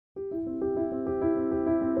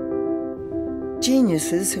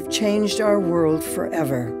Geniuses have changed our world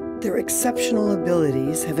forever. Their exceptional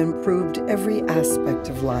abilities have improved every aspect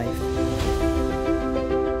of life.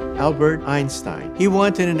 Albert Einstein. He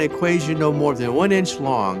wanted an equation no more than 1 inch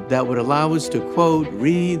long that would allow us to, quote,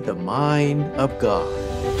 read the mind of God.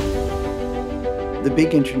 The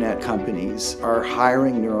big internet companies are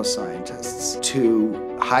hiring neuroscientists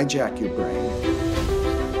to hijack your brain.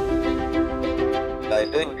 I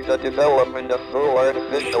think the development of full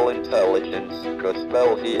artificial intelligence could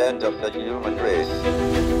spell the end of the human race.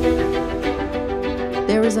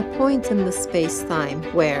 There is a point in the space-time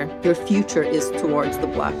where your future is towards the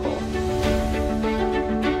black hole.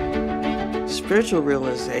 Spiritual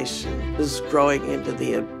realization is growing into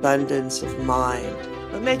the abundance of mind.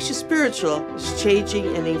 What makes you spiritual is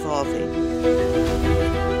changing and evolving.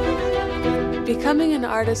 Becoming an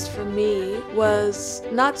artist for me was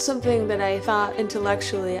not something that I thought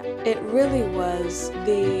intellectually. It really was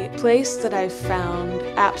the place that I found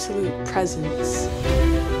absolute presence.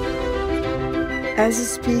 As a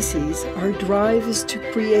species, our drive is to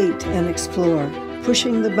create and explore,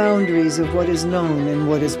 pushing the boundaries of what is known and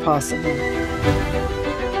what is possible.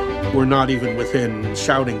 We're not even within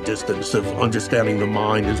shouting distance of understanding the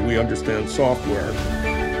mind as we understand software.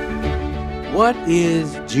 What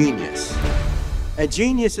is genius? A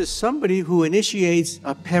genius is somebody who initiates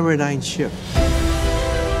a paradigm shift.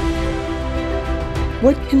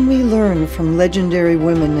 What can we learn from legendary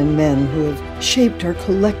women and men who have shaped our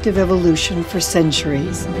collective evolution for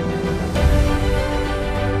centuries?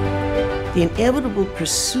 The inevitable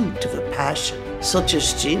pursuit of a passion, such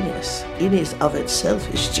as genius, in and of itself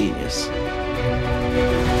is genius.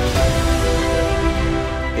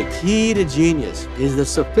 The key to genius is the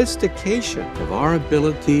sophistication of our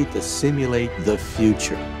ability to simulate the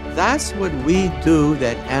future. That's what we do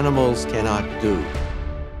that animals cannot do.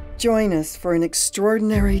 Join us for an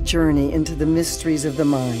extraordinary journey into the mysteries of the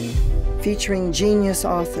mind, featuring genius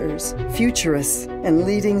authors, futurists, and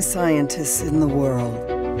leading scientists in the world.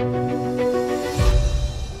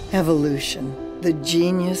 Evolution, the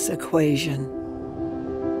genius equation.